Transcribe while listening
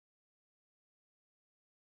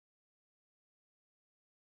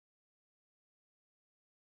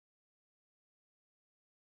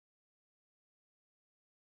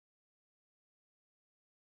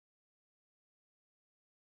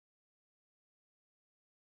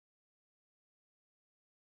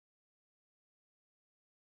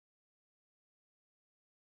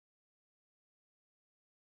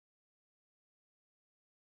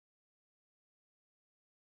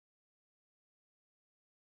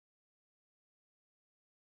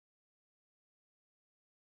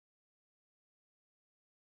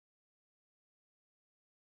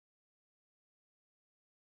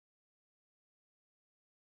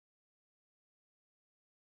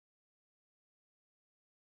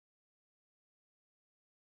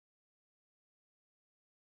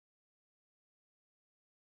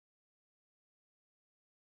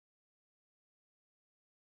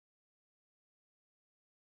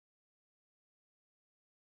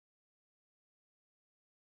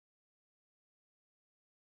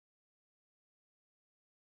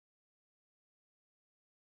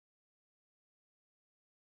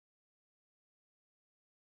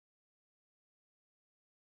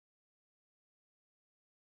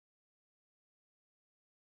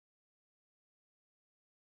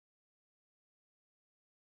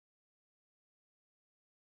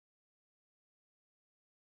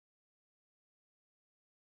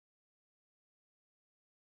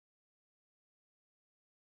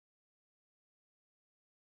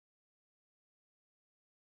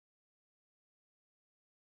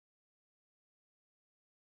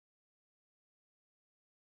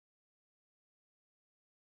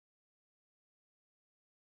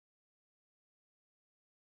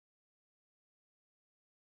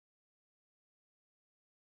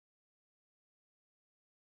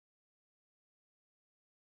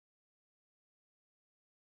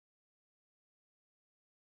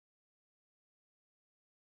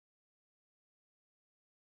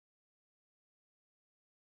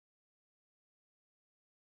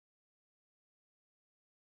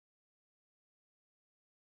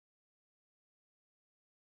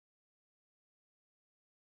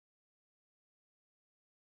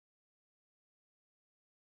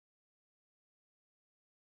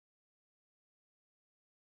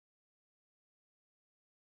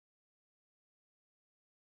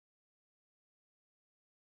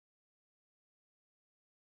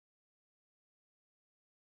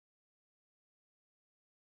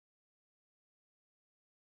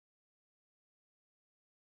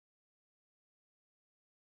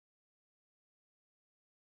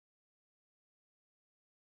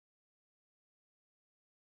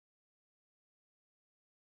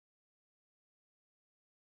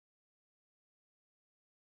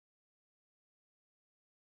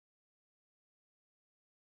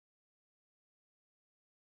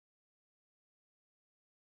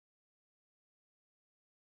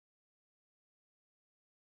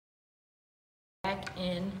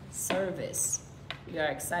in service. We are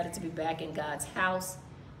excited to be back in God's house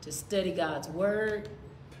to study God's word.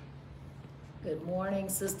 Good morning,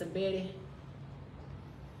 Sister Betty.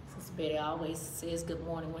 Sister Betty always says good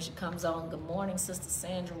morning when she comes on. Good morning, Sister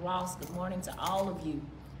Sandra Ross. Good morning to all of you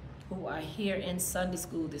who are here in Sunday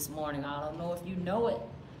school this morning. I don't know if you know it,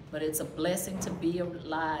 but it's a blessing to be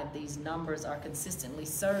alive. These numbers are consistently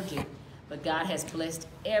surging, but God has blessed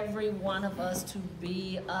every one of us to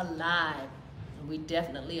be alive. And we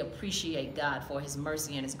definitely appreciate God for his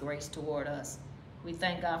mercy and his grace toward us. We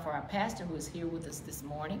thank God for our pastor who is here with us this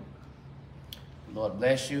morning. Lord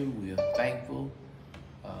bless you. We are thankful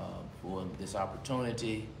for this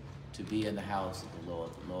opportunity to be in the house of the Lord.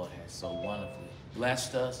 The Lord has so wonderfully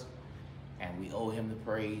blessed us, and we owe him the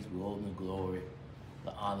praise, we owe him the glory,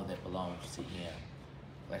 the honor that belongs to him.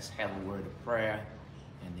 Let's have a word of prayer,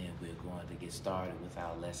 and then we're going to get started with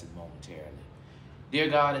our lesson momentarily. Dear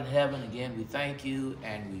God in heaven, again, we thank you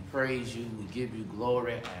and we praise you. We give you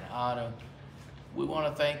glory and honor. We want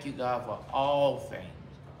to thank you, God, for all things,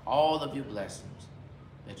 all of your blessings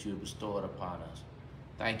that you have bestowed upon us.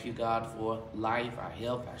 Thank you, God, for life, our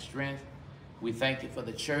health, our strength. We thank you for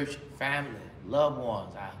the church family, loved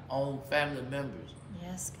ones, our own family members.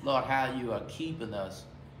 Yes, God. Lord, how you are keeping us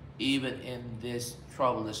even in this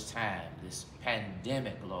troublous time, this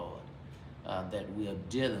pandemic, Lord, that we are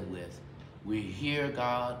dealing with. We're here,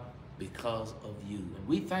 God, because of you. And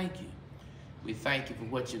we thank you. We thank you for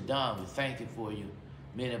what you've done. We thank you for your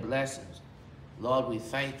many blessings. Lord, we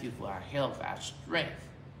thank you for our health, our strength.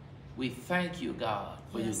 We thank you, God,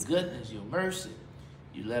 for your goodness, your mercy.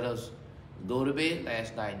 You let us go to bed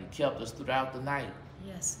last night and you kept us throughout the night.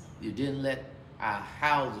 Yes. You didn't let our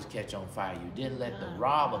houses catch on fire. You didn't let the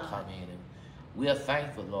robber come in. And we are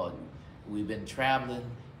thankful, Lord. We've been traveling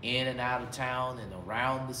in and out of town and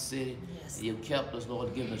around the city. Yes. And you've kept us,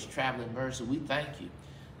 Lord, giving us traveling mercy. We thank you.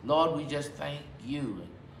 Lord, we just thank you. And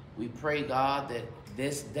we pray, God, that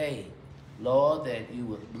this day, Lord, that you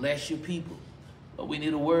would bless your people. But we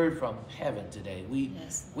need a word from heaven today. We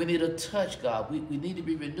need a touch, God. We need to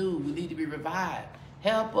be renewed. We need to be revived.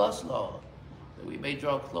 Help us, Lord, that we may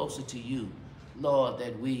draw closer to you. Lord,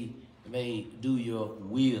 that we may do your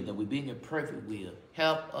will, that we be in your perfect will.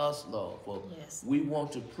 Help us, Lord, for we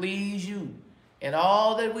want to please you in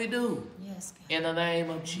all that we do. Yes, God. In the name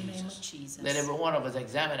of In the name of Jesus. Let every one of us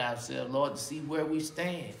examine ourselves, Lord, to see where we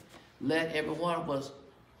stand. Let every one of us,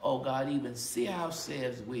 oh God, even see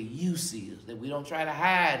ourselves where you see us, that we don't try to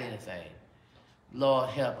hide anything. Lord,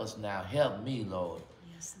 help us now. Help me, Lord.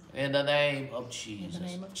 Yes, Lord. In the name of Jesus. In the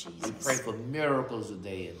name of Jesus. We pray for miracles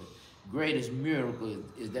today. And the greatest miracle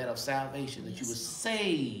is that of salvation, that you would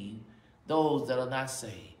save those that are not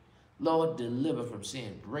saved. Lord, deliver from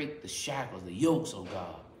sin. Break the shackles, the yokes, oh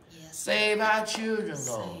God. Yes. Save our children,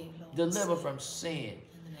 Lord. Lord. Deliver from sin.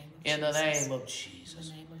 In the name of Jesus. In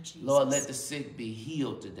the name of Jesus. Lord, let the sick be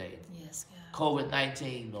healed today. Yes, God.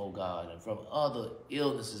 COVID-19, oh God, and from other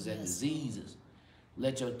illnesses and diseases.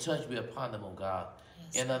 Let your touch be upon them, oh God.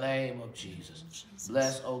 In the name of Jesus.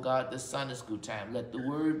 Bless, oh God, this Sunday school time. Let the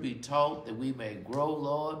word be taught that we may grow,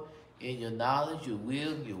 Lord, in your knowledge, your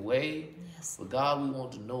will, your way. For God, we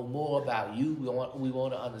want to know more about you. We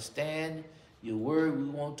want to understand your word. We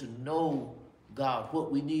want to know, God,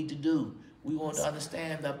 what we need to do. We want to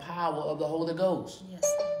understand the power of the Holy Ghost.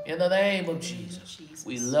 In the name of Jesus.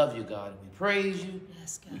 We love you, God, and we praise you.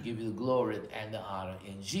 We give you the glory and the honor.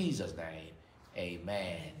 In Jesus' name,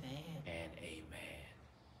 amen. And amen.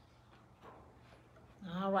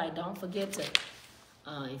 All right, don't forget to,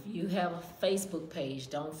 if you have a Facebook page,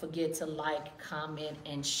 don't forget to like, comment,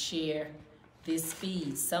 and share this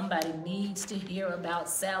feed. Somebody needs to hear about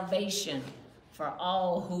salvation for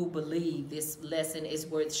all who believe. This lesson is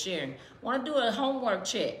worth sharing. Want to do a homework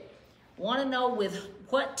check. Want to know with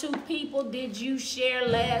what two people did you share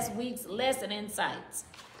last week's lesson insights?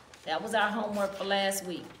 That was our homework for last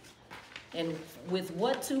week. And with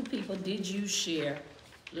what two people did you share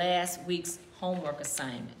last week's homework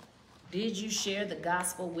assignment? Did you share the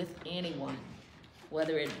gospel with anyone?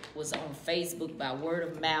 Whether it was on Facebook, by word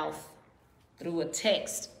of mouth, through a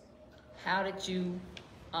text. How did you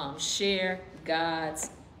share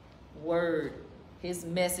God's word, his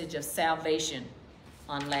message of salvation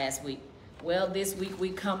on last week? Well, this week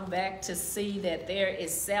we come back to see that there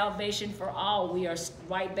is salvation for all. We are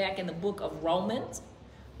right back in the book of Romans.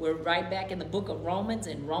 We're right back in the book of Romans,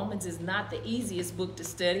 and Romans is not the easiest book to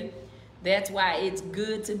study. That's why it's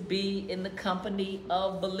good to be in the company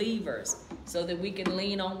of believers so that we can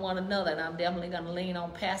lean on one another. And I'm definitely going to lean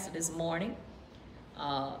on Pastor this morning.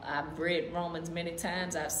 I've read Romans many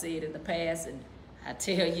times. I've said it in the past, and I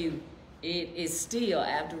tell you, it is still,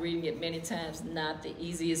 after reading it many times, not the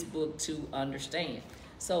easiest book to understand.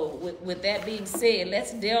 So with that being said,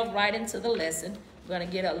 let's delve right into the lesson. We're going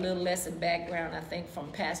to get a little lesson background, I think,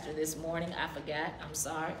 from Pastor this morning. I forgot. I'm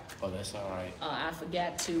sorry. Oh, that's all right. I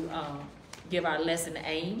forgot to give our lesson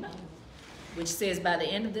aim, which says, by the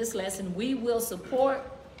end of this lesson, we will support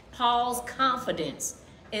Paul's confidence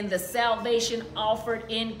in the salvation offered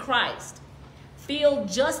in Christ, feel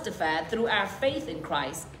justified through our faith in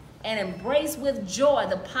Christ, and embrace with joy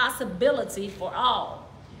the possibility for all.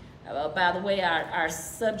 By the way, our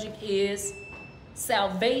subject is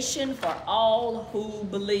salvation for all who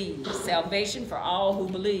believe. Salvation for all who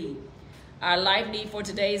believe. Our life need for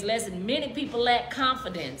today's lesson: many people lack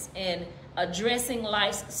confidence in addressing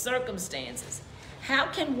life's circumstances. How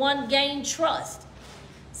can one gain trust?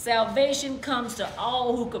 Salvation comes to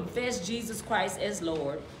all who confess Jesus Christ as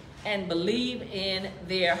Lord and believe in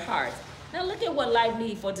their hearts. Now look at what life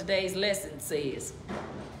need for today's lesson says.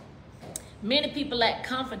 Many people lack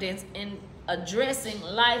confidence in addressing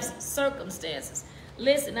life's circumstances.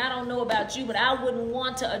 Listen, I don't know about you, but I wouldn't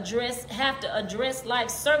want to have to address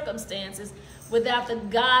life's circumstances without the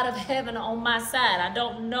God of heaven on my side. I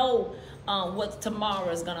don't know what tomorrow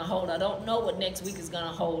is going to hold. I don't know what next week is going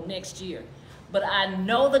to hold next year. But I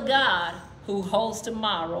know the God who holds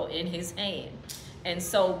tomorrow in his hand. And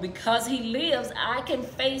so because he lives, I can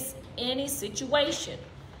face any situation.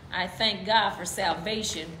 I thank God for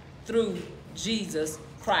salvation through Jesus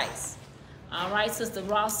Christ. All right, Sister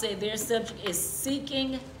Ross said their subject is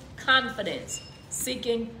seeking confidence.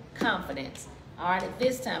 Seeking confidence. All right, at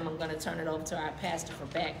this time, I'm going to turn it over to our pastor for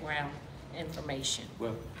background information.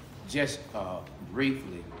 Well, just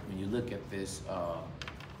briefly, when you look at this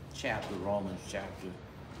chapter, Romans chapter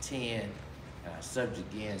 10, our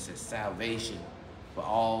subject again says salvation for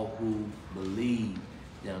all who believe.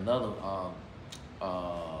 Then another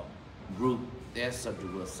group, their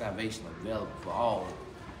subject was salvation available for all.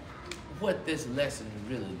 What this lesson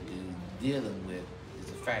really is dealing with is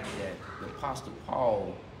the fact that the Apostle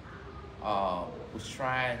Paul was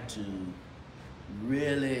trying to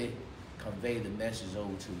really convey the message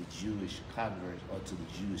over to the Jewish converts, or to the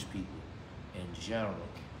Jewish people in general,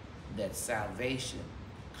 that salvation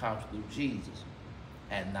comes through Jesus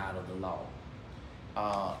and not of the law.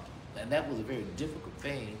 And that was a very difficult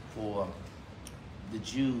thing for the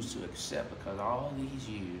Jews to accept, because all these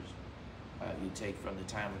years, you take from the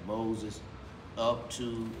time of Moses up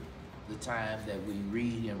to the time that we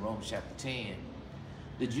read in Romans chapter 10,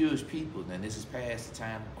 the Jewish people, and this is past the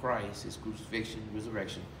time of Christ, his crucifixion,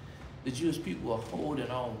 resurrection, the Jewish people were holding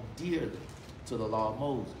on dearly to the law of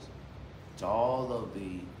Moses, to all of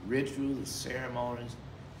the rituals, the ceremonies,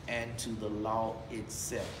 and to the law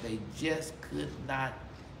itself. They just could not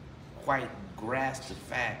quite grasp the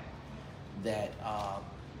fact that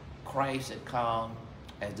Christ had come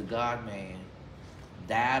as the God-man,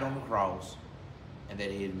 died on the cross, and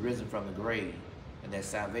that he had risen from the grave, and that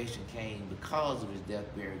salvation came because of his death,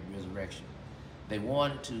 burial, and resurrection. They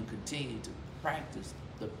wanted to continue to practice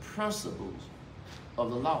the principles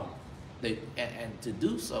of the law. And to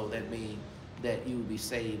do so, that means that you would be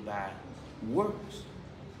saved by works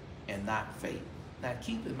and not faith. Now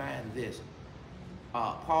keep in mind this,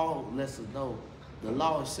 Paul lets us know the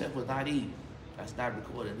law itself was not evil. That's not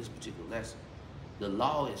recorded in this particular lesson. The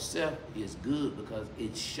law itself is good because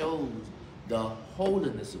it shows the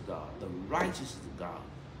holiness of God, the righteousness of God.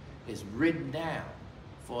 It's written down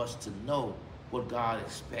for us to know what God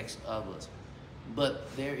expects of us.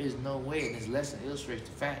 But there is no way, and this lesson illustrates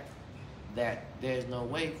the fact that there's no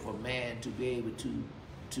way for man to be able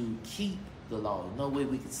to keep the law. No way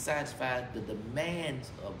we can satisfy the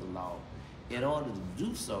demands of the law. In order to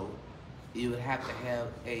do so, you would have to have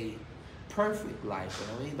a perfect life.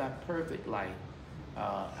 And I mean by perfect life,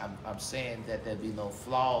 I'm saying that there'd be no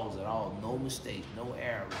flaws at all, no mistake, no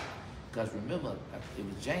error. Because remember, it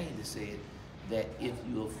was James that said that if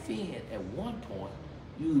you offend at one point,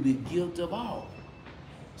 you will be guilty of all.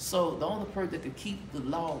 So the only person that could keep the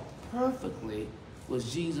law perfectly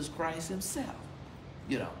was Jesus Christ himself,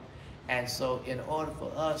 you know. And so in order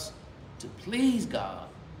for us to please God,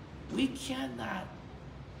 we cannot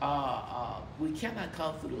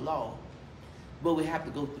come through the law, but we have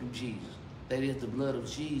to go through Jesus. That is the blood of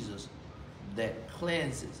Jesus that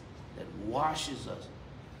cleanses, that washes us,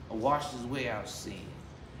 washes away our sin.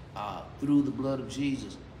 Through the blood of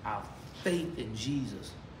Jesus, our faith in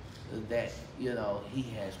Jesus, that, you know, he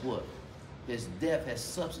has what? His death has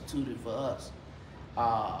substituted for us.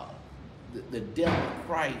 The death of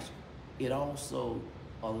Christ, it also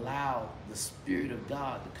allowed the Spirit of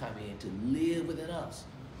God to come in to live within us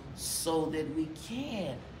so that we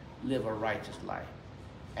can live a righteous life.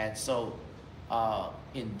 And so,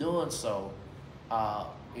 in doing so,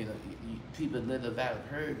 people in Little Valley have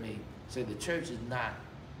heard me say the church is not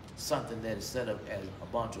something that is set up as a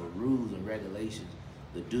bunch of rules and regulations,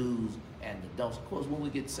 the do's and the don'ts. Of course, when we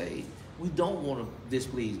get saved, we don't want to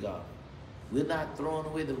displease God. We're not throwing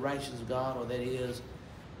away the righteousness of God, or that is,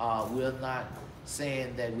 we're not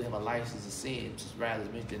saying that we have a license to sin, which is rather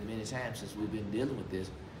mentioned many times since we've been dealing with this.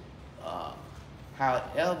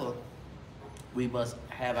 However, we must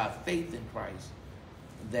have our faith in Christ,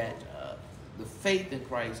 that the faith in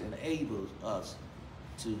Christ enables us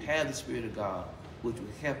to have the Spirit of God, which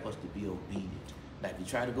will help us to be obedient. Now, if you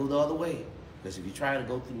try to go the other way, because if you try to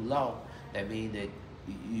go through law, that means that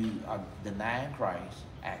you are denying Christ,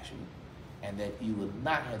 actually, and that you will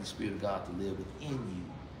not have the Spirit of God to live within you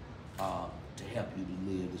to help you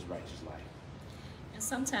to live this righteous life. And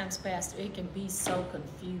sometimes, Pastor, it can be so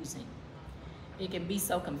confusing. It can be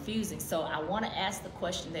so confusing. So I want to ask the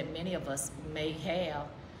question that many of us may have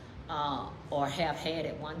or have had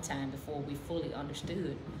at one time before we fully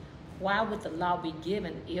understood. Why would the law be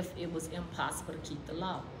given if it was impossible to keep the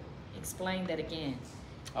law? Explain that again.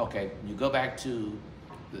 Okay, you go back to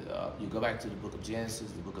the book of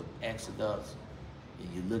Genesis, the book of Exodus, and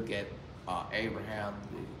you look at Abraham,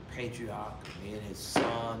 the patriarch, and his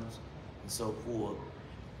sons, and so forth.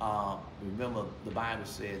 Remember, the Bible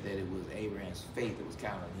said that it was Abraham's faith that was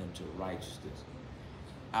counting him to righteousness.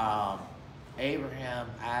 Abraham,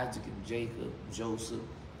 Isaac, and Jacob, Joseph,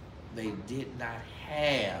 they did not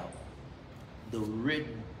have the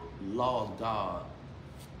written law of God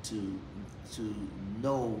to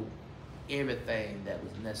know everything that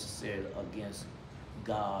was necessary against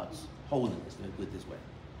God's holiness, let me put it this way.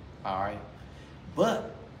 All right?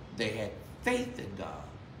 But they had faith in God.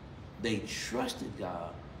 They trusted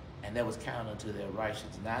God, and that was counted to their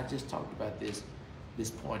righteousness. Now, I just talked about this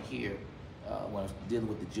point here when I was dealing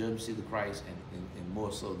with the judgment seat of Christ, and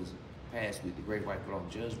more so this past week, the great white throne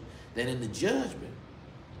judgment. That in the judgment,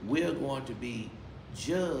 we're going to be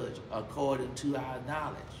judged according to our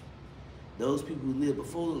knowledge. Those people who lived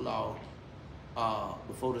before the law,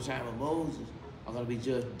 before the time of Moses, are going to be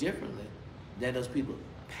judged differently than those people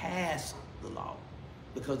past the law.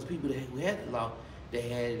 Because the people who had the law, they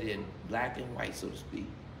had it in black and white, so to speak,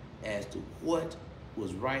 as to what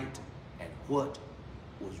was right and what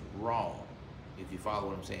was wrong, if you follow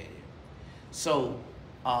what I'm saying here. So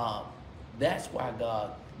that's why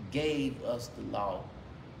God gave us the law.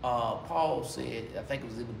 Paul said, I think it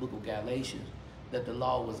was in the book of Galatians, that the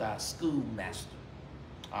law was our schoolmaster.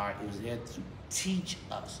 All right, it was there to teach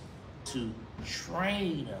us, to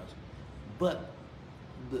train us. But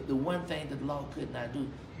the one thing that the law could not do,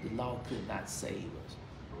 the law could not save us.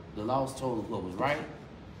 The law told us what was right,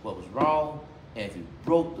 what was wrong, and if you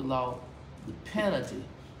broke the law, the penalty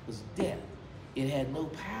was death. It had no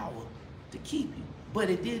power to keep you, but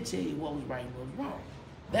it did tell you what was right and what was wrong.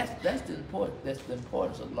 That's the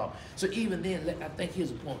importance of the law. So even then, I think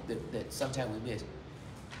here's a point that sometimes we miss.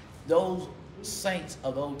 Those saints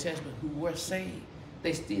of the Old Testament who were saved,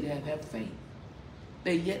 they still had to have faith.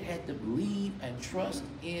 They yet had to believe and trust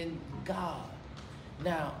in God.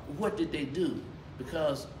 Now, what did they do?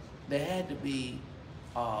 Because there had to be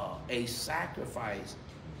a sacrifice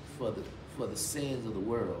for the sins of the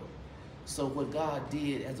world. So what God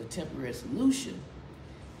did as a temporary solution,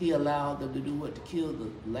 he allowed them to do what? To kill the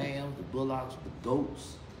lambs, the bullocks, the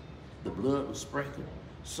goats. The blood was sprinkled.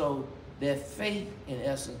 So their faith, in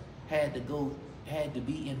essence, had to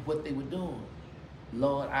be in what they were doing.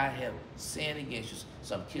 Lord, I have sinned against you,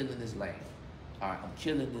 so I'm killing this lamb. All right, I'm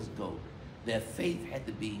killing this goat. Their faith had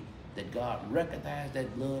to be that God recognized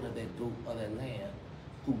that blood of that goat or that lamb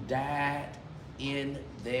who died in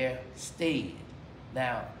their stead.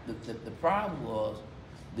 Now, the problem was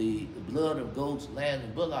the blood of goats, lambs,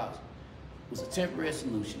 and bullocks was a temporary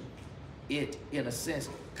solution. It, in a sense,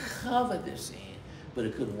 covered their sin, but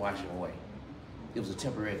it couldn't wash them away. It was a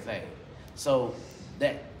temporary thing. So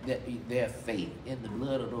that their faith in the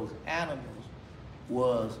blood of those animals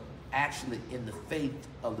was actually in the faith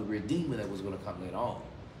of the Redeemer that was going to come later on.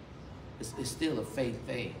 It's still a faith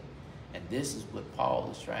thing. And this is what Paul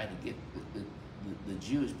is trying to get the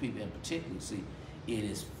Jewish people in particular to see. It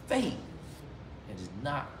is faith. It is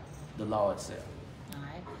not the law itself. All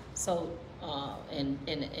right. So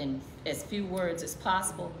in as few words as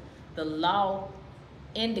possible, the law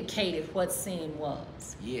indicated what sin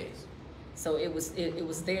was. Yes. So it was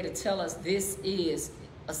there to tell us this is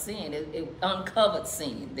a sin. It uncovered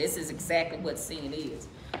sin. This is exactly what sin is.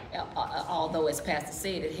 Although, as Pastor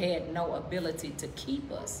said, it had no ability to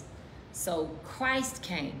keep us. So Christ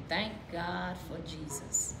came. Thank God for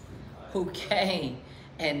Jesus, who came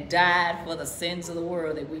and died for the sins of the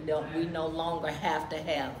world, that we no longer have to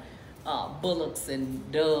have bullocks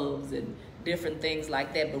and doves and different things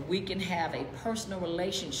like that, but we can have a personal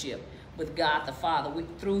relationship with God the Father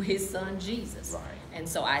through his son Jesus. Right. And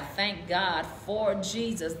so I thank God for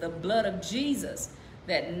Jesus, the blood of Jesus,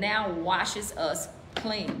 that now washes us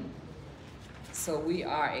clean. So we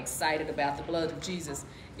are excited about the blood of Jesus.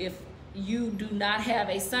 If you do not have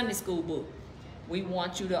a Sunday school book, we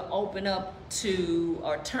want you to open up to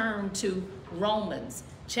or turn to Romans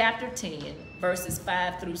chapter 10, verses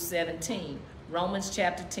 5 through 17. Romans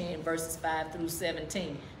chapter 10, verses 5 through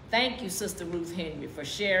 17. Thank you, Sister Ruth Henry, for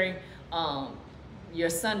sharing your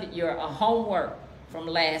homework from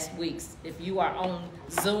last week's. If you are on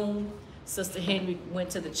Zoom, Sister Henry went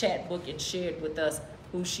to the chat book and shared with us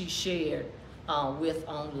who she shared with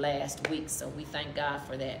on last week. So we thank God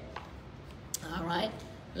for that. All right,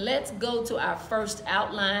 let's go to our first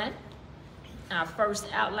outline. Our first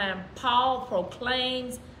outline, Paul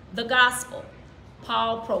proclaims the gospel.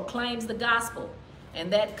 Paul proclaims the gospel,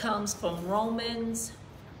 and that comes from Romans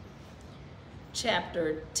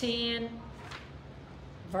chapter 10,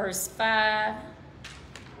 verse 5. I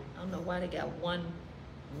don't know why they got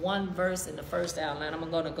one verse in the first outline. I'm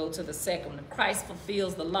going to go to the second one. Christ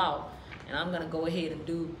fulfills the law, and I'm going to go ahead and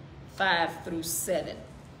do 5 through 7.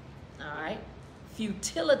 All right,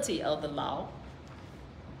 futility of the law.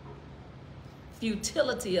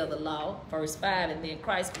 Futility of the law, verse 5, and then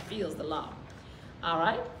Christ fulfills the law. All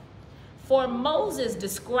right. For Moses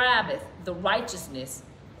describeth the righteousness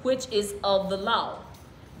which is of the law,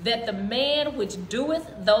 that the man which doeth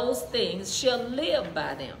those things shall live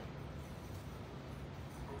by them.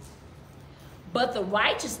 But the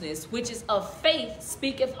righteousness which is of faith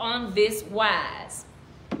speaketh on this wise: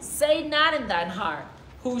 say not in thine heart,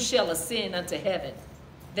 who shall ascend unto heaven,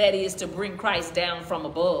 that is, to bring Christ down from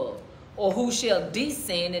above, or who shall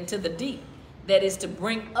descend into the deep, that is, to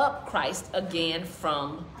bring up Christ again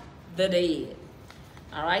from the dead.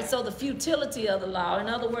 All right, so the futility of the law, in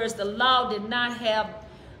other words, the law did not have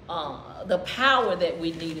the power that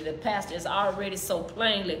we needed. The pastor has already so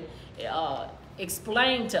plainly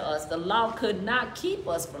explained to us, the law could not keep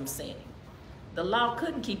us from sinning. The law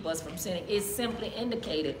couldn't keep us from sinning. It simply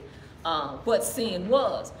indicated what sin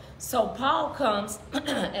was. So Paul comes,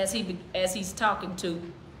 as he's talking to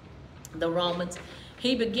the Romans,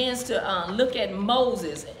 he begins to look at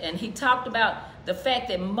Moses, and he talked about the fact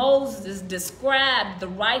that Moses described the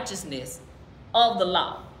righteousness of the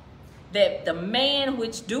law, that the man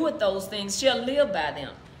which doeth those things shall live by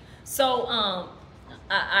them. So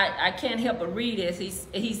I can't help but read it.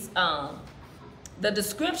 The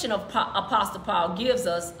description of Apostle Paul gives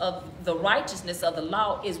us of the righteousness of the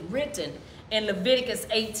law is written in Leviticus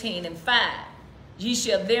 18 and 5. Ye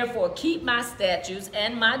shall therefore keep my statutes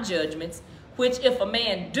and my judgments, which if a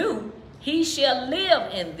man do, he shall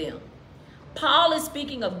live in them. Paul is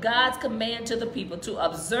speaking of God's command to the people to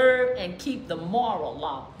observe and keep the moral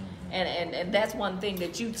law. And that's one thing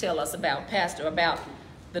that you tell us about, Pastor, about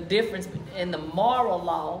the difference in the moral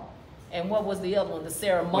law and what was the other one, the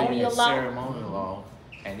ceremonial law? Ceremonial law,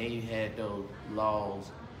 and then you had those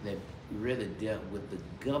laws that really dealt with the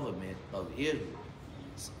government of Israel.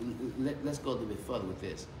 Let's go a little bit further with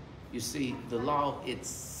this. You see, the law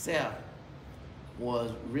itself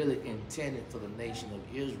was really intended for the nation of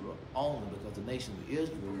Israel only, because the nation of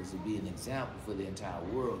Israel was to be an example for the entire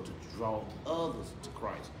world, to draw others to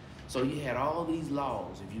Christ. So you had all these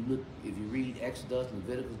laws. If you read Exodus,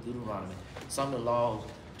 Leviticus, Deuteronomy, some of the laws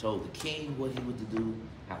told the king what he was to do,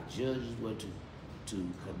 how judges were to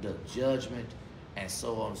conduct judgment, and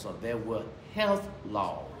so on. So there were health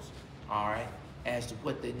laws, all right, as to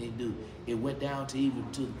what they need to do. It went down to even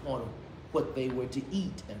to the point of what they were to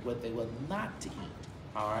eat and what they were not to eat,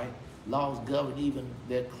 all right? Laws governed even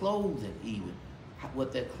their clothing, even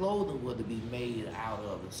what their clothing was to be made out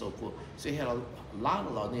of, and so forth. So you had a lot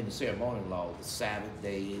of laws, then the ceremonial law, the Sabbath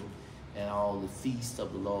day, and all the feasts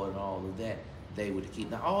of the Lord and all of that they were to keep.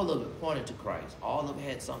 Now, all of it pointed to Christ. All of it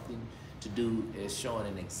had something to do as showing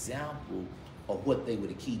an example of what they were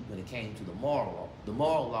to keep when it came to the moral law. The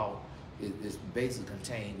moral law is basically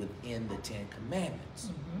contained within the Ten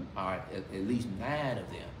Commandments. All right, at least 9 of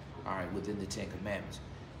them, all right, within the Ten Commandments.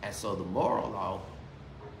 And so the moral law,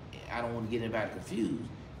 I don't want to get anybody confused,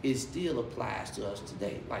 it still applies to us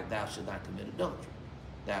today. Like, thou shalt not commit adultery,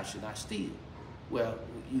 thou shalt not steal. Well,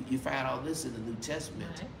 you find all this in the New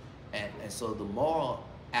Testament, right. And so the moral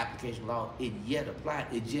application law, it yet applies.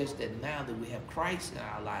 It's just that now that we have Christ in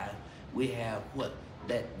our lives, we have what?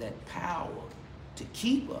 That power to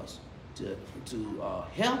keep us, to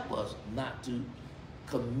help us not to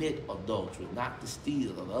commit adultery, not to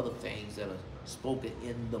steal, and other things that are spoken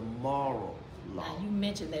in the moral law. Now, you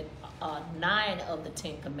mentioned that 9 of the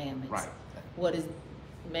 10 commandments. Right. What is,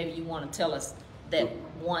 maybe you want to tell us that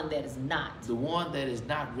one that is not. The one that is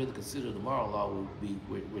not really considered the moral law would be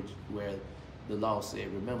where the law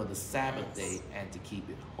said, remember the Sabbath day and to keep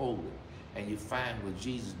it holy. And you find where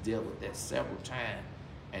Jesus dealt with that several times,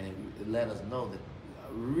 and it let us know that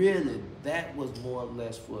really that was more or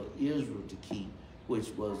less for Israel to keep, which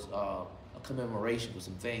was a commemoration for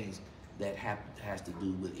some things that has to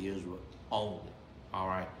do with Israel only. All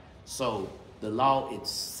right. So the law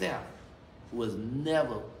itself was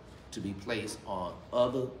never to be placed on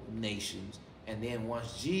other nations. And then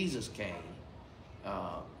once Jesus came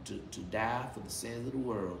to die for the sins of the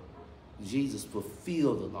world, Jesus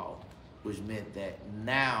fulfilled the law, which meant that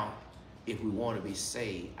now, if we want to be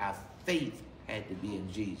saved, our faith had to be in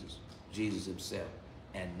Jesus himself,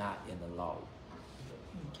 and not in the law.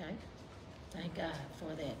 Okay. Thank God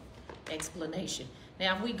for that explanation.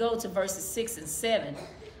 Now, if we go to verses 6 and 7,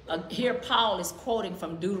 here Paul is quoting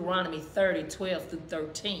from Deuteronomy 30, 12 through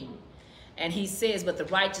 13. And he says, but the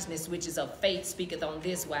righteousness which is of faith speaketh on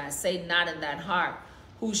this wise, say not in thine heart,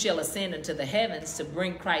 who shall ascend into the heavens to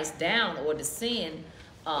bring Christ down, or descend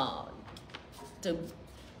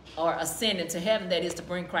or ascend into heaven, that is to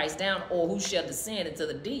bring Christ down, or who shall descend into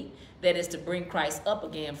the deep, that is to bring Christ up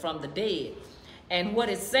again from the dead. And what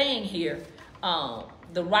it's saying here,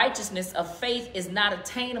 the righteousness of faith is not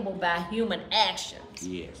attainable by human actions.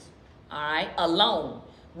 Yes. All right, alone.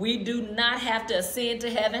 We do not have to ascend to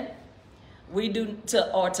heaven. We do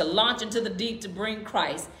to launch into the deep to bring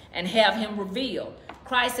Christ and have him revealed.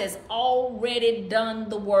 Christ has already done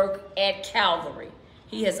the work at Calvary.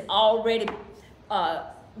 He has already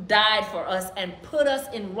died for us and put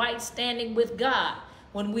us in right standing with God.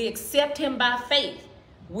 When we accept him by faith,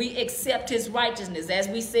 we accept his righteousness. As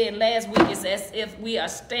we said last week, it's as if we are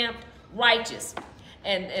stamped righteous.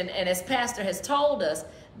 And as Pastor has told us,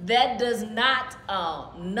 that does not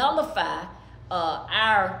nullify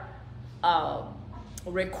our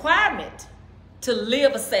requirement to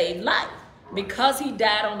live a saved life. Because he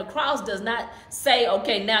died on the cross does not say,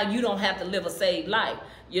 okay, now you don't have to live a saved life.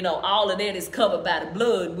 You know, all of that is covered by the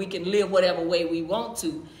blood. We can live whatever way we want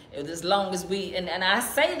to, as long as we, and I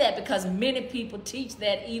say that because many people teach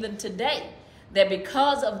that even today, that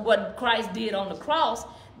because of what Christ did on the cross,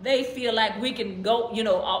 they feel like we can go, you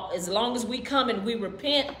know, as long as we come and we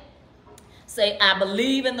repent, say, I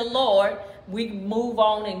believe in the Lord, we move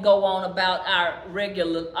on and go on about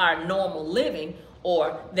our normal living,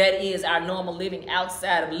 or that is our normal living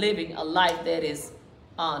outside of living a life that is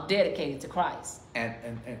dedicated to Christ. And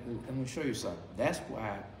let me show you something. That's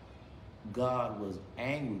why God was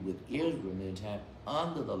angry with Israel many times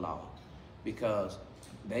under the law, because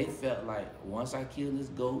they felt like once I kill this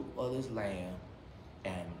goat or this lamb,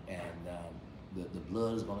 and the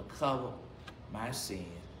blood is going to cover my sins,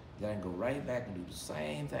 then I can go right back and do the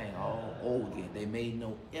same thing all over again. They made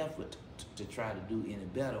no effort to try to do any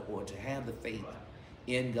better, or to have the faith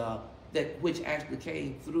in God, that which actually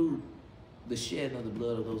came through the shedding of the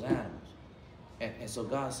blood of those animals. And so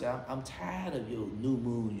God said, I'm tired of your new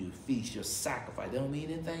moon, your feast, your sacrifice. They don't mean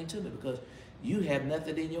anything to me, because you have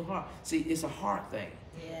nothing in your heart. See, it's a heart thing.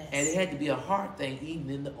 Yes. And it had to be a heart thing even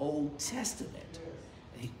in the Old Testament.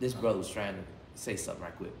 This brother was trying to say something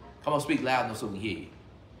right quick. Come on, speak loud enough so we can hear you.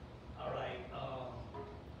 All right.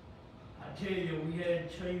 I tell you, we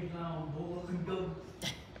had trades on bulls and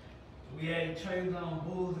goats. We had trades on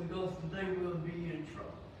bulls and goats today, we'll be in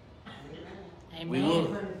trouble. Amen. We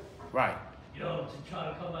would. Right. You know, to try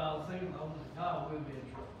to come out singing over God, we'll be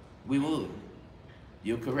in trouble. We would.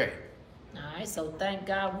 You're correct. All right, so thank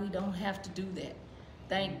God we don't have to do that.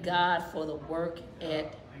 Thank God for the work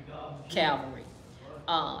at Calvary.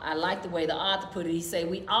 I like the way the author put it. He said,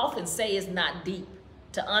 we often say it's not deep,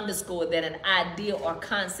 to underscore that an idea or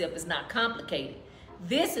concept is not complicated.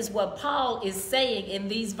 This is what Paul is saying in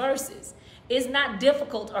these verses. It's not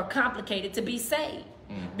difficult or complicated to be saved,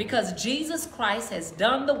 because Jesus Christ has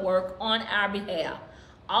done the work on our behalf.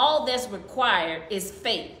 All that's required is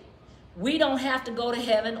faith. We don't have to go to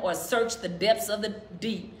heaven or search the depths of the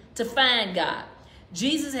deep to find God.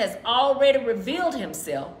 Jesus has already revealed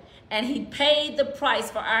himself, and he paid the price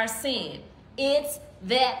for our sin. It's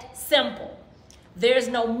that simple. There's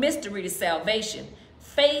no mystery to salvation.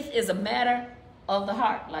 Faith is a matter of the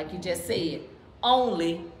heart, like you just said.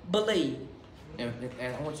 Only believe. And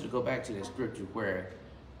I want you to go back to that scripture where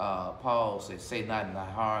Paul says, say not in thy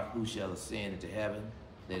heart, who shall ascend into heaven,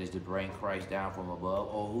 that is to bring Christ down from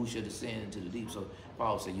above, or who shall descend into the deep. So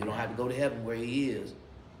Paul said, you don't have to go to heaven where he is,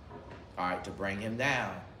 all right, to bring him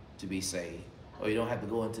down to be saved. or you don't have to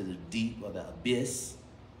go into the deep or the abyss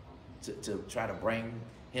to try to bring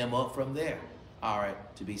him up from there, all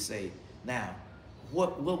right, to be saved. Now,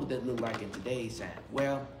 what would that look like in today's time?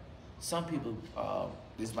 Well, some people,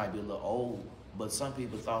 this might be a little old, but some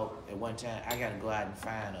people thought at one time, I got to go out and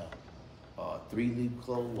find a 3-leaf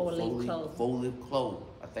clove, four-leaf clove.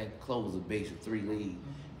 I think clove is a base of 3 leaves,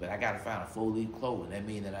 but I got to find a 4-leaf clove, and that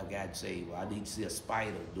means that I've got to say, well, I need to see a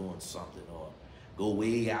spider doing something, or go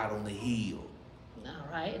way out on the hill. All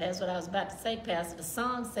right, that's what I was about to say, Pastor. The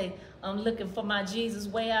song say, I'm looking for my Jesus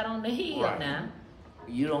way out on the hill Right. now.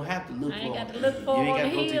 You don't have to look I for ain't him. got to look for You him ain't on got the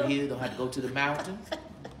to go to the hill. hill. You don't have to go to the mountain.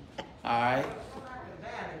 All right.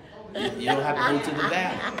 You don't have to go to the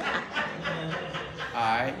valley. All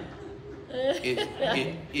right.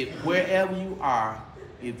 If wherever you are,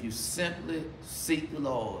 if you simply seek the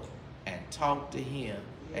Lord and talk to him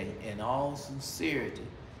and in all sincerity,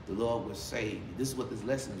 the Lord will save you. This is what this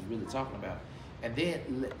lesson is really talking about. And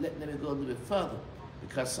then let me go a little bit further,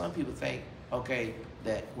 because some people think, okay,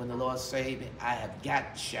 that when the Lord saved me, I have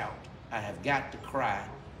got to shout. I have got to cry.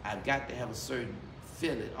 I've got to have a certain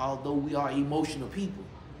feeling, although we are emotional people.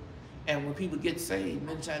 And when people get saved,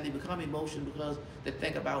 many times they become emotional because they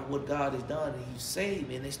think about what God has done and He saved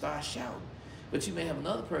me, and they start shouting. But you may have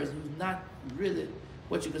another person who's not really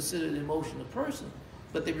what you consider an emotional person,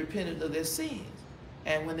 but they repented of their sins.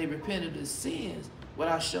 And when they repented of their sins,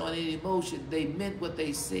 without showing any emotion, they meant what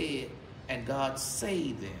they said, and God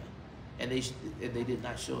saved them. And they did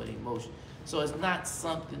not show any emotion. So it's not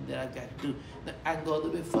something that I've got to do. Now, I can go a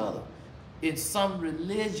little bit further. In some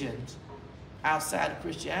religions outside of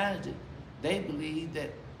Christianity, they believe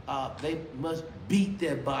that they must beat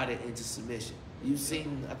their body into submission. You've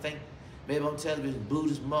seen, I think, maybe on television,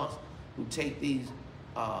 Buddhist monks who take these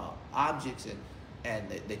objects and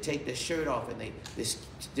they take their shirt off and they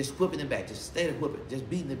just whipping them back, just instead of whipping, just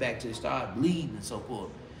beating it back till they start bleeding and so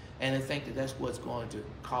forth. And they think that that's what's going to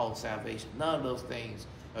cause salvation. None of those things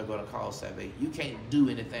are going to cause salvation. You can't do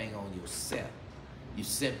anything on yourself. You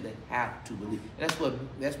simply have to believe. And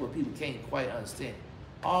that's what people can't quite understand.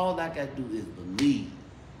 All I got to do is believe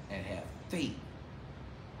and have faith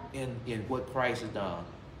in what Christ has done,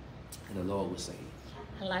 and the Lord will save.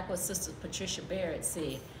 I like what Sister Patricia Barrett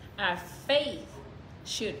said. Our faith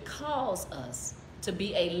should cause us to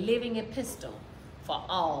be a living epistle for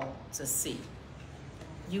all to see.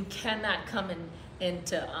 You cannot come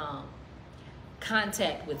into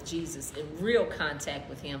contact with Jesus, in real contact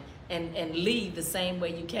with him, and leave the same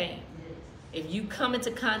way you came. If you come into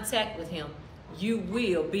contact with him, you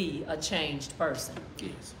will be a changed person.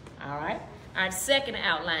 Yes. All right? Our second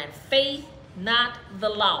outline, faith, not the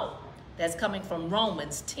law. That's coming from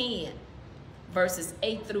Romans 10, verses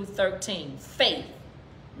 8 through 13. Faith,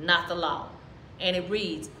 not the law. And it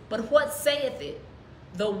reads, but what saith it?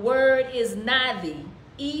 The word is nigh thee,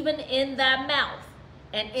 even in thy mouth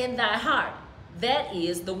and in thy heart. That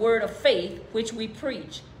is the word of faith which we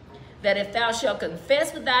preach. That if thou shalt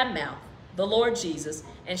confess with thy mouth the Lord Jesus,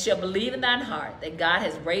 and shalt believe in thine heart that God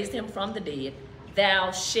has raised him from the dead,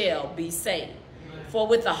 thou shalt be saved. For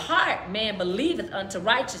with the heart man believeth unto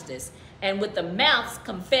righteousness, and with the mouth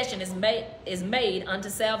confession is made unto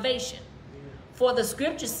salvation. For the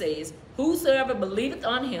scripture says, whosoever believeth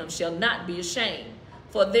on him shall not be ashamed.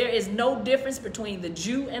 For there is no difference between the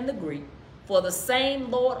Jew and the Greek, for the same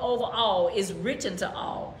Lord over all is written to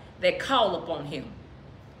all that call upon him.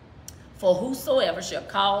 For whosoever shall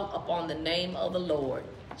call upon the name of the Lord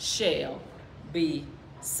shall be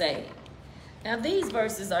saved. Now these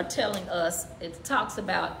verses are telling us, it talks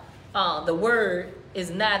about the word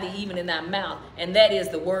is nigh thee, even in thy mouth, and that is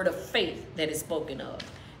the word of faith that is spoken of.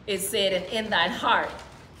 It said, and in thine heart.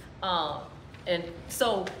 And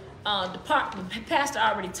so the pastor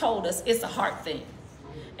already told us it's a heart thing.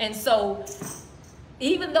 And so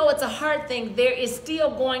even though it's a heart thing, there is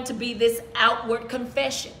still going to be this outward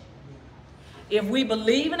confession. If we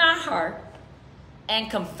believe in our heart and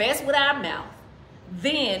confess with our mouth,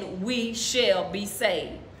 then we shall be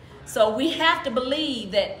saved. So we have to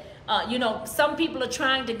believe that, some people are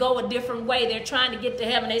trying to go a different way. They're trying to get to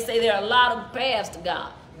heaven. They say there are a lot of paths to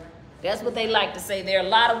God. That's what they like to say. There are a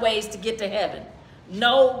lot of ways to get to heaven.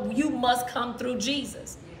 No, you must come through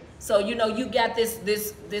Jesus. So, you got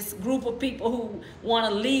this group of people who want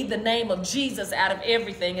to leave the name of Jesus out of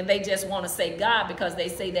everything, and they just want to say God because they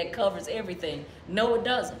say that covers everything. No, it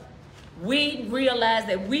doesn't. We realize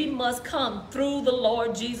that we must come through the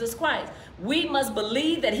Lord Jesus Christ. We must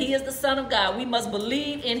believe that he is the Son of God. We must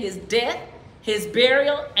believe in his death, his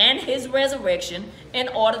burial, and his resurrection in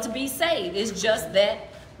order to be saved. It's just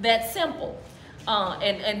that simple.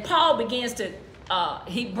 And Paul begins to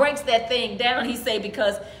he breaks that thing down. He say,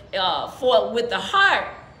 because for with the heart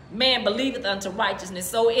man believeth unto righteousness.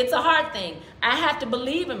 So it's a heart thing. I have to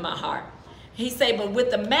believe in my heart. He say, but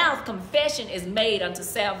with the mouth confession is made unto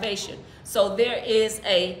salvation. So there is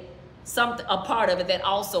a part of it that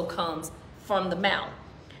also comes from the mouth.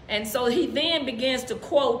 And so he then begins to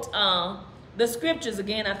quote the scriptures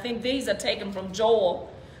again. I think these are taken from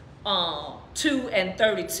Joel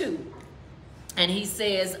 2:32. And he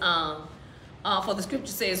says, for the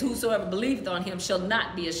scripture says, whosoever believeth on him shall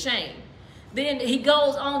not be ashamed. Then he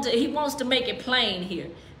goes on to, he wants to make it plain here.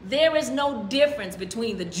 There is no difference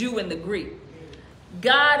between the Jew and the Greek.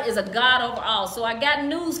 God is a God over all. So I got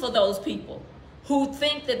news for those people who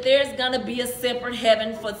think that there's going to be a separate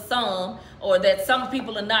heaven for some, or that some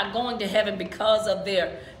people are not going to heaven because of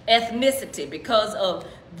their ethnicity, because of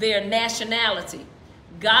their nationality.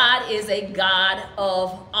 God is a God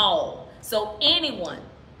of all. So anyone,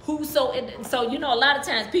 so you know, a lot of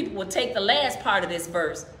times people will take the last part of this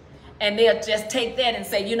verse and they'll just take that and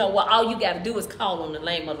say, you know what, all you got to do is call on the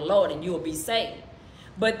name of the Lord and you'll be saved.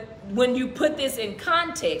 But when you put this in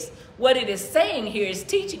context, what it is saying here is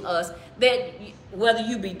teaching us that whether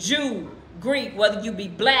you be Jew, Greek, whether you be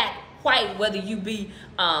black, white, whether you be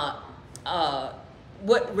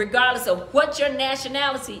regardless of what your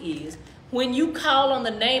nationality is, when you call on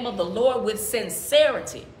the name of the Lord with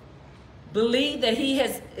sincerity, believe that he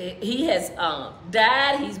has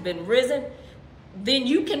died, he's been risen, then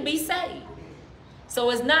you can be saved. So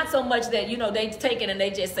it's not so much that, you know, they take it and they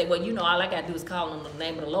just say, well, you know, all I got to do is call on the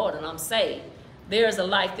name of the Lord and I'm saved. There's a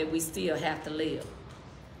life that we still have to live.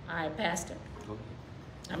 All right, Pastor. Go ahead.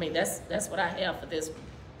 I mean, that's what I have for this one.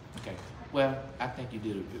 Okay. Well, I think you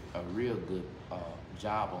did a real good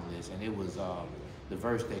job on this, and it was the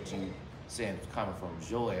verse that you said was coming from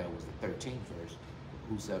Joel was the 13th verse.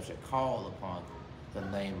 Whosoever shall call upon the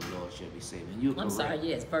name of the Lord shall be saved. And I'm sorry,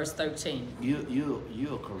 yes, verse 13.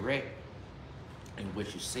 You're correct in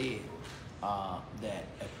what you said, that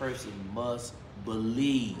a person must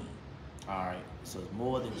believe. All right, so it's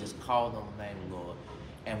more than just calling on the name of the Lord.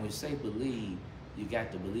 And when you say believe, you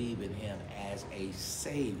got to believe in him as a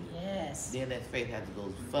Savior. Yes. Then that faith has to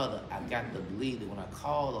go further. I've got to believe that when I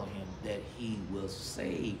call on him, that he will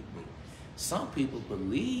save me. Some people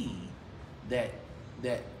believe that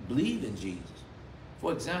believe in Jesus.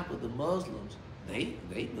 For example, the Muslims, they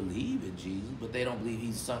believe in Jesus, but they don't believe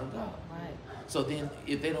he's the Son of God. Right. So then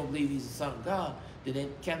if they don't believe he's the Son of God, then they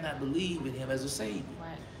cannot believe in him as a Savior.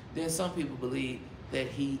 Right. Then some people believe that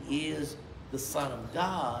he is the Son of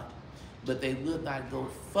God, but they will not go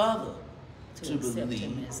further to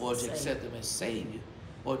believe or to accept him as Savior,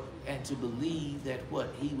 and to believe that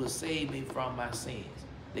he will save me from my sins.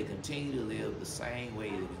 They continue to live the same way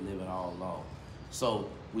they've been living all along. So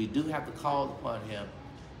we do have to call upon him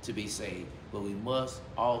to be saved, but we must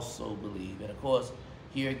also believe. And of course,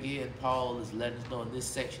 here again, Paul is letting us know in this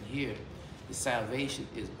section here, the salvation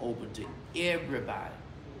is open to everybody,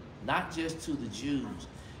 not just to the Jews.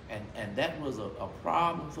 And that was a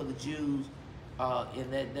problem for the Jews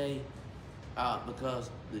in that day, because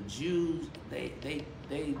the Jews, they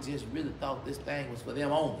just really thought this thing was for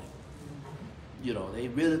them only. You know, they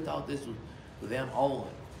really thought this was for them only.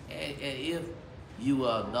 And if you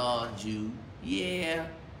are a non-Jew, yeah,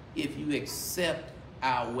 if you accept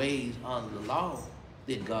our ways under the law,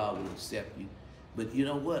 then God will accept you. But you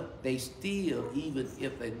know what? They still, even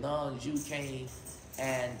if a non-Jew came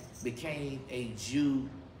and became a Jew,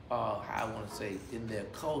 how I want to say, in their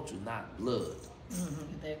culture, not blood,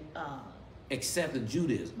 accepting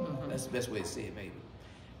Judaism. That's the best way to say it, maybe.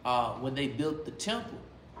 When they built the temple,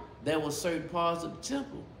 there were certain parts of the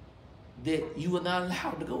temple that you were not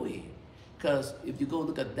allowed to go in. Because if you go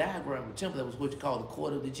look at the diagram of the temple, that was what you call the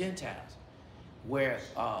court of the Gentiles, where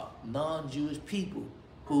non-Jewish people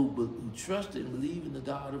who trusted and believed in the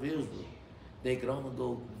God of Israel, they could only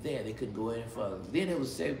go there. They couldn't go any further. Then there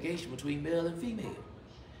was segregation between male and female,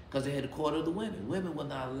 because they had the court of the women. Women were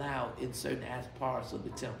not allowed in certain parts of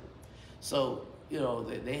the temple. So, you know,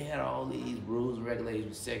 they had all these rules and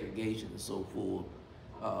regulations, segregation and so forth,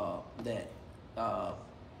 that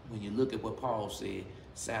when you look at what Paul said,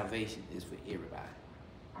 salvation is for everybody.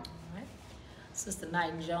 All right. Sister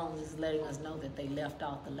Knighton Jones is letting us know that they left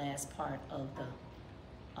off the last part of the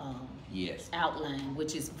outline,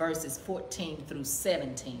 which is verses 14 through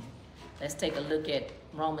 17. Let's take a look at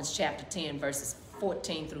Romans chapter 10, verses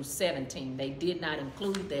 14 through 17. They did not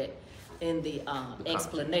include that in the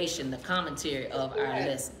explanation, the commentary of our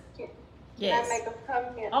lesson. Yes. Can I make a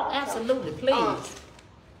comment? Oh, absolutely, please.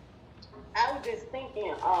 I was just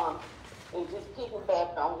thinking, and just picking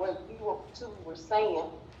back on what you two were saying,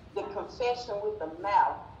 the confession with the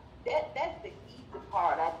mouth that's the easy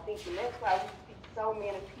part, I think, and that's why we see so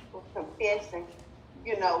many people confessing,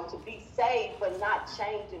 you know, to be saved, but not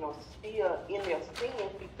changing or still in their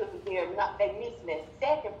sins because they missing that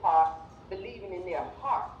second part, believing in their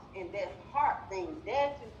heart. And that heart thing,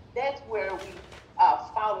 that's where we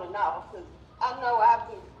are falling off. Because I know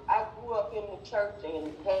I grew up in the church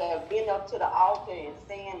and have been up to the altar and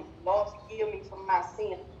saying, Lord, forgive me for my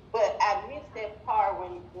sins. But I missed that part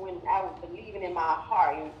when I was believing in my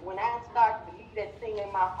heart. And when I started to believe that thing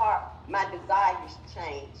in my heart, my desires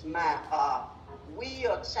changed. My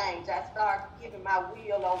will changed. I started giving my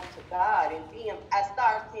will over to God. And then I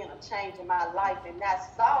started seeing a change in my life. And I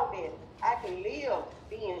saw that I can live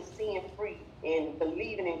being sin-free and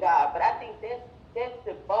believing in God. But I think that's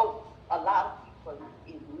the boat a lot of people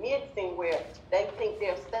is missing, where they think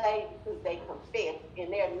they're saved because they confess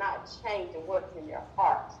and they're not changing what's in their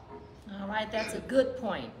hearts. All right, that's a good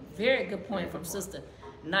point. Very good point from Sister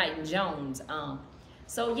Knighton Jones.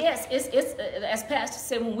 So yes, it's as Pastor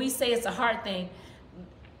said, when we say it's a heart thing,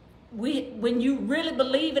 when you really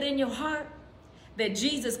believe it in your heart that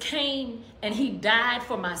Jesus came and he died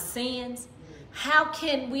for my sins, how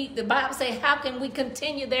can we, the Bible says, how can we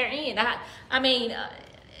continue therein? I mean,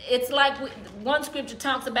 it's like one scripture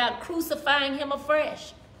talks about crucifying him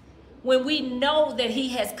afresh. When we know that he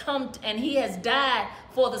has come and he has died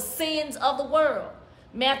for the sins of the world.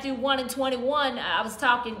 Matthew 1:21, I was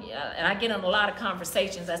talking, and I get in a lot of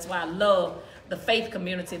conversations. That's why I love the faith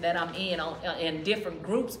community that I'm in different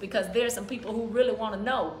groups, because there's some people who really want to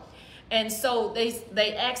know. And so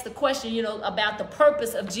they ask the question, you know, about the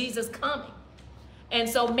purpose of Jesus coming. And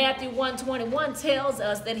so Matthew 1:21 tells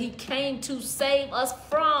us that he came to save us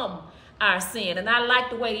from our sin. And I like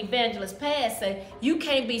the way Evangelist Paz said, you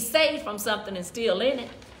can't be saved from something and still in it.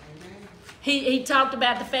 He talked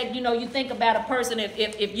about the fact, you know, you think about a person,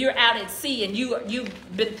 if you're out at sea and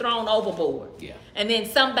you've been thrown overboard, yeah, and then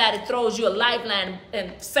somebody throws you a lifeline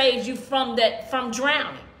and saves you from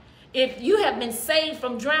drowning. If you have been saved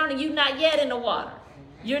from drowning, you're not yet in the water.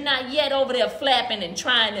 You're not yet over there flapping and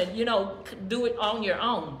trying to, you know, do it on your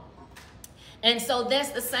own. And so that's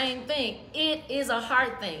the same thing. It is a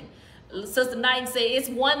heart thing. Sister Knighton said, it's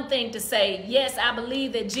one thing to say, yes, I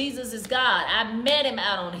believe that Jesus is God. I met him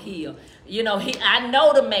out on the hill. You know, I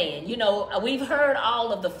know the man. You know, we've heard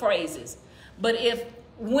all of the phrases. But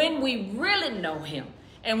when we really know him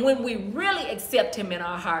and when we really accept him in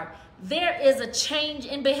our heart, there is a change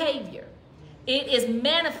in behavior. It is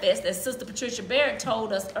manifest, as Sister Patricia Barrett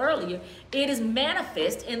told us earlier, it is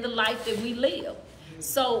manifest in the life that we live.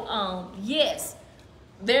 So, yes,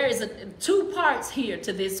 there is two parts here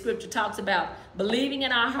to this scripture. Talks about believing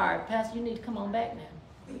in our heart. Pastor, you need to come on back now.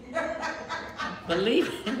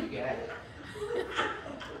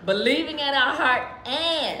 Believing in our heart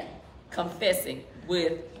and confessing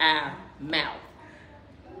with our mouth.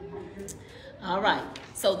 All right.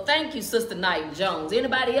 So thank you, Sister Knighton Jones.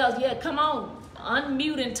 Anybody else? Yeah, come on.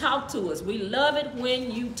 Unmute and talk to us. We love it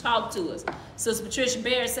when you talk to us. Sister Patricia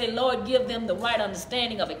Barrett say, Lord, give them the right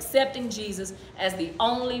understanding of accepting Jesus as the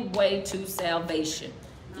only way to salvation.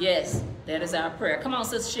 Yes, that is our prayer. Come on,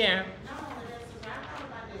 Sister Sharon.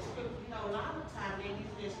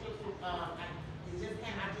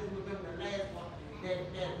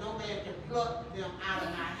 That no man can pluck them out of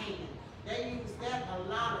my hand. They use that a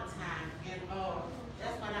lot of times, and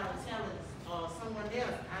that's what I was telling someone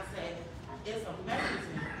else. I said, it's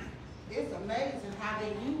amazing. It's amazing how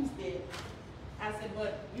they used it. I said,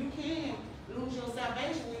 but you can lose your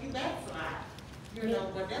salvation when you backslide. You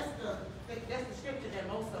know, but that's the scripture that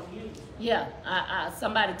most of them use. Yeah,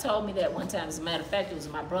 somebody told me that one time. As a matter of fact, it was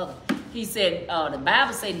my brother. He said, the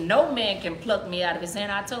Bible says no man can pluck me out of his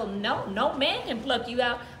hand. I told him, no man can pluck you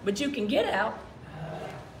out, but you can get out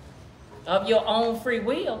of your own free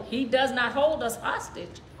will. He does not hold us hostage.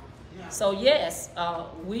 Yeah. So yes,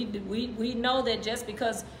 we know that just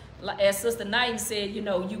because, as Sister Knighton said, you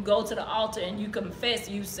know, you go to the altar and you confess,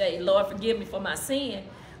 you say, Lord, forgive me for my sin.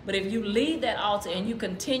 But if you leave that altar and you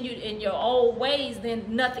continue in your old ways, then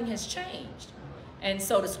nothing has changed. And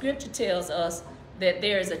so the scripture tells us that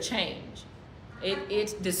there is a change.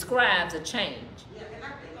 It describes a change. Yeah, and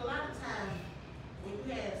I think a lot of times when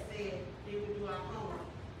you had said they would do our homework,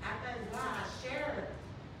 I think God shared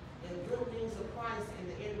the good news of Christ, and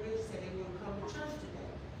the individuals said they wouldn't come to church today.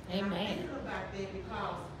 And Amen. I'm thinking about that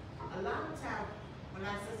because a lot of times when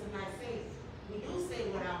our sister might say, we do say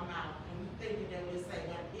with our mouth, and we thinking that we say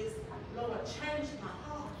that it's, Lord, change my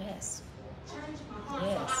heart. Yes. Change my heart.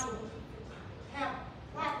 Yes. So I will have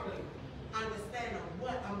properly understand of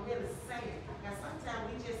what I'm really saying. Now sometimes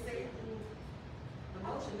we just say it through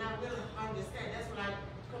emotion, not really understand. That's like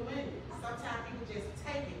communion. Sometimes people just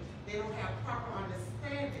take it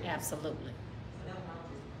Absolutely.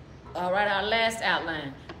 All right, our last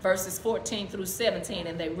outline, verses 14 through 17,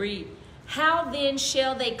 and they read, how then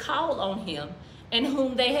shall they call on him in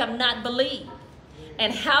whom they have not believed?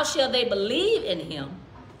 And how shall they believe in him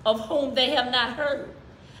of whom they have not heard?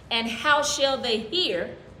 And how shall they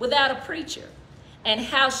hear without a preacher? And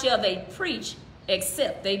how shall they preach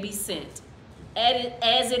except they be sent?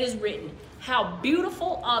 As it is written, how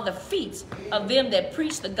beautiful are the feet of them that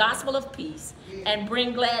preach the gospel of peace and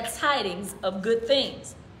bring glad tidings of good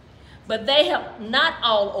things. But they have not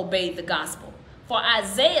all obeyed the gospel. For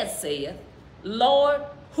Isaiah saith, Lord,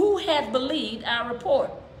 who hath believed our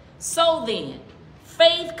report? So then,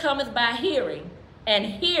 faith cometh by hearing, and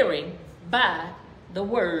hearing by the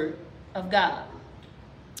word of God.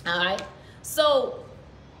 All right. So,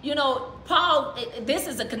 you know, Paul, this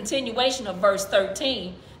is a continuation of verse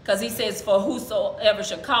 13, because he says, for whosoever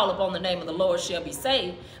shall call upon the name of the Lord shall be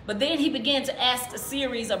saved. But then he began to ask a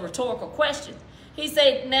series of rhetorical questions. He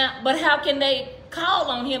said, now, but how can they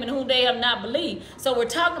call on him in whom they have not believed? So we're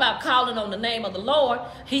talking about calling on the name of the Lord.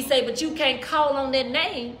 He said, but you can't call on that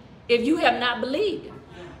name if you have not believed him.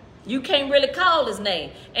 You can't really call his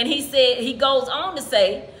name. And he said, he goes on to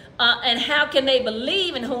say, and how can they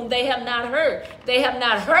believe in whom they have not heard? They have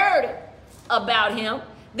not heard about him,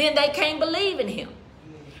 then they can't believe in him.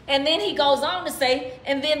 And then he goes on to say,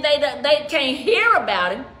 and then they can't hear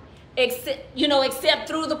about him except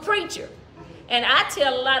through the preacher. And I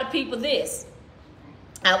tell a lot of people this.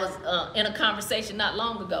 I was in a conversation not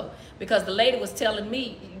long ago because the lady was telling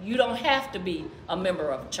me, you don't have to be a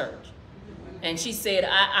member of a church. And she said,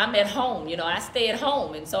 I'm at home, I stay at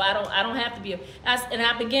home. And so I don't have to be. And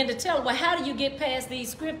I began to tell her, well, how do you get past these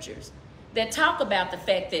scriptures that talk about the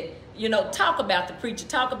fact that, talk about the preacher,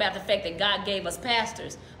 talk about the fact that God gave us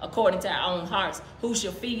pastors according to our own hearts, who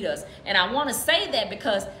shall feed us. And I want to say that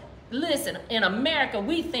because, listen, in America,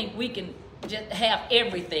 we think we can just have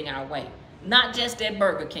everything our way, not just at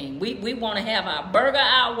Burger King. We want to have our burger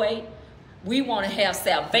our way. We want to have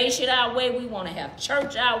salvation our way. We want to have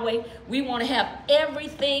church our way. We want to have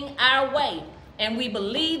everything our way. And we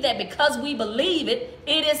believe that because we believe it,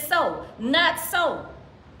 it is so. Not so.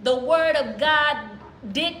 The word of God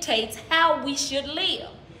dictates how we should live.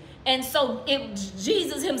 And so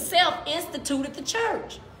Jesus himself instituted the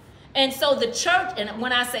church. And so the church, and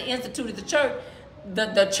when I say instituted the church,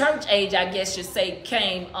 the church age, I guess you say,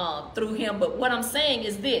 came through him. But what I'm saying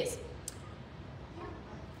is this.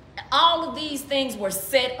 All of these things were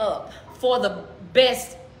set up for the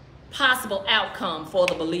best possible outcome for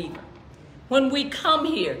the believer. When we come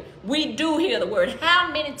here, we do hear the word. How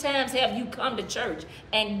many times have you come to church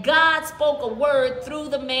and God spoke a word through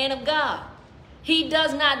the man of God? He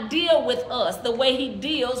does not deal with us the way he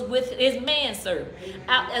deals with his manservant.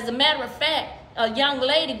 As a matter of fact, a young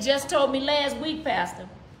lady just told me last week, Pastor,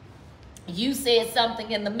 you said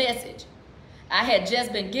something in the message. I had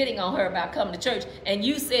just been getting on her about coming to church, and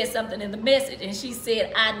you said something in the message, and she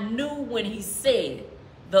said, I knew when he said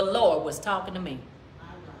the Lord was talking to me.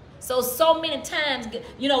 So many times,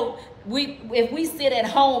 if we sit at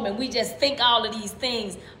home and we just think all of these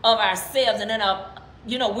things of ourselves, and then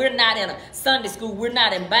we're not in a Sunday school, we're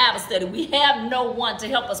not in Bible study, we have no one to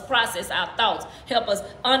help us process our thoughts, help us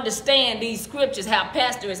understand these scriptures, how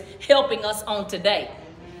Pastor is helping us on today.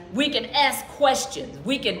 We can ask questions.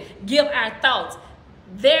 We can give our thoughts.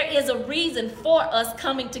 There is a reason for us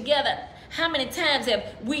coming together. How many times have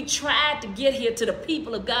we tried to get here to the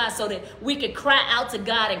people of God so that we could cry out to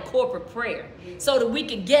God in corporate prayer, so that we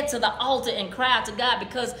could get to the altar and cry out to God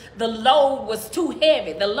because the load was too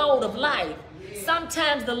heavy, the load of life.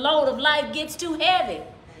 Sometimes the load of life gets too heavy.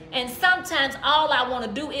 And sometimes all I want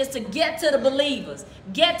to do is to get to the believers,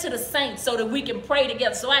 get to the saints so that we can pray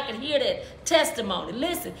together, so I can hear that testimony.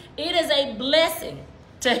 Listen, it is a blessing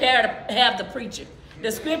to have the preacher.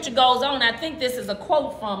 The scripture goes on. I think this is a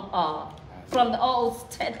quote from the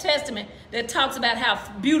Old Testament that talks about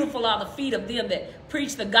how beautiful are the feet of them that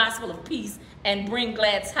preach the gospel of peace and bring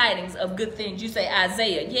glad tidings of good things. You say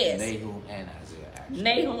Isaiah, yes. Nahum and Isaiah, actually.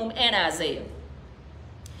 Nahum and Isaiah.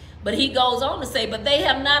 But he goes on to say, but they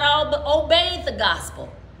have not all obeyed the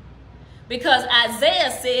gospel. Because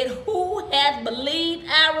Isaiah said, who hath believed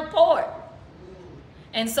our report?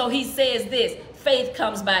 And so he says this, faith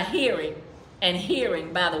comes by hearing, and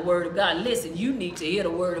hearing by the word of God. Listen, you need to hear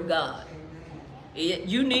the word of God.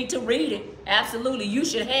 You need to read it. Absolutely. You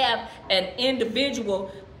should have an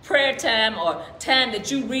individual prayer time or time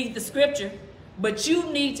that you read the scripture, but you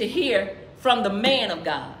need to hear from the man of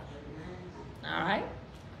God. All right?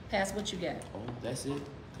 Pass what you got. Oh, that's it?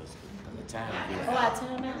 Because the time is Oh, I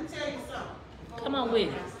time Let out. me tell you something. Come on with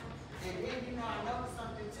it. And then, I know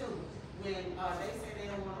something too. when they say they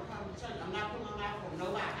don't want to come to church, I'm not putting my mouth on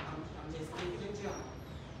nobody. I'm just speaking in general.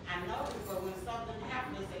 I noticed, but when something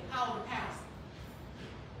happens, they call the pastor.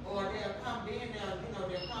 Or they'll come in, they'll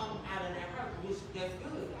come out of their hurt, which that's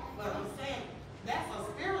good. But I'm saying that's a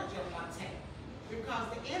spiritual attack. Because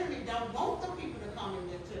the enemy don't want the people to come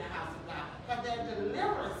into the house of God. Because there's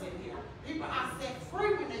deliverance in here. People are set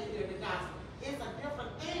free when they hear the gospel. It's a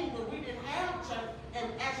different thing when we didn't have church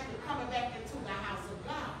and actually coming back into the house of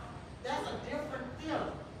God. That's a different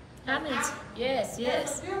feeling. Yes.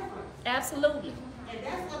 That's a difference. Absolutely. And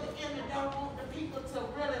that's what the enemy don't want the people to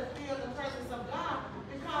really feel the presence of God,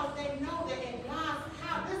 because they know that in God's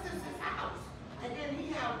house, this is his house. And then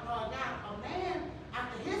he have got a man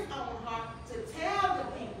after his own heart to tell the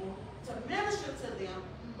people, to minister to them,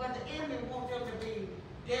 but the enemy want them to be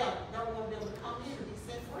there, don't want them to come in and be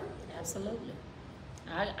set free. Absolutely.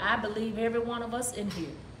 I believe every one of us in here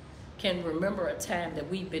can remember a time that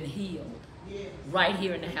we've been healed. Yes. Right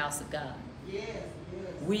here in the house of God. Yes.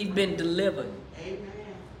 We've been delivered. Amen.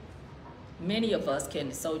 Many of us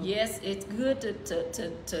can. So yes, it's good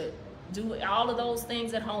to do all of those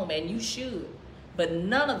things at home, and you should. But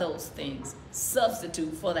none of those things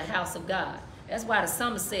substitute for the house of God. That's why the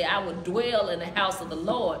psalmist said, I will dwell in the house of the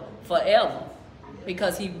Lord forever.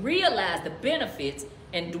 Because he realized the benefits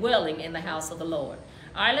in dwelling in the house of the Lord.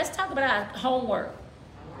 All right, let's talk about our homework.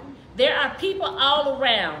 There are people all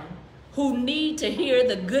around who need to hear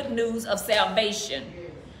the good news of salvation.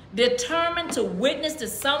 Determined to witness to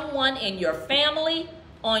someone in your family,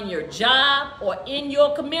 on your job, or in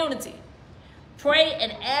your community. Pray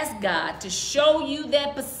and ask God to show you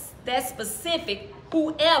that specific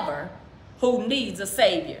whoever who needs a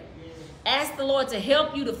Savior. Ask the Lord to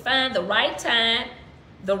help you to find the right time,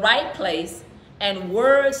 the right place, and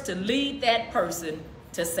words to lead that person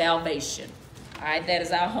to salvation. All right, that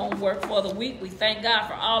is our homework for the week. We thank God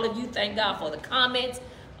for all of you. Thank God for the comments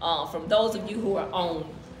from those of you who are on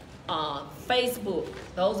Facebook,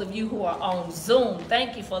 those of you who are on Zoom.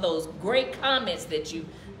 Thank you for those great comments that you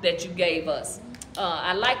gave us.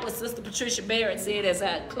 I like what Sister Patricia Barrett said as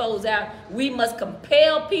I close out. We must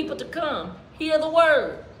compel people to come, hear the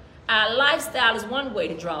word. Our lifestyle is one way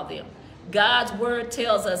to draw them. God's word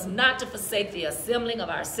tells us not to forsake the assembling of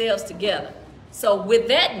ourselves together. So with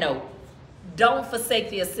that note, don't forsake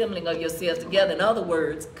the assembling of yourselves together. In other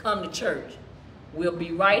words, come to church. We'll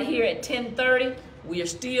be right here at 10:30. We are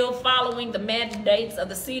still following the mandates of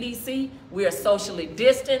the CDC. We are socially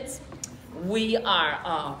distanced. We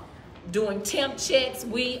are doing temp checks.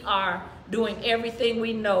 We are doing everything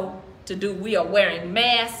we know to do. We are wearing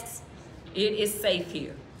masks. It is safe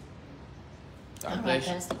here. God bless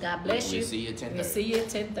you. Pastor, God bless you. We'll see you at 10:30. We'll see you at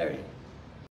 10:30.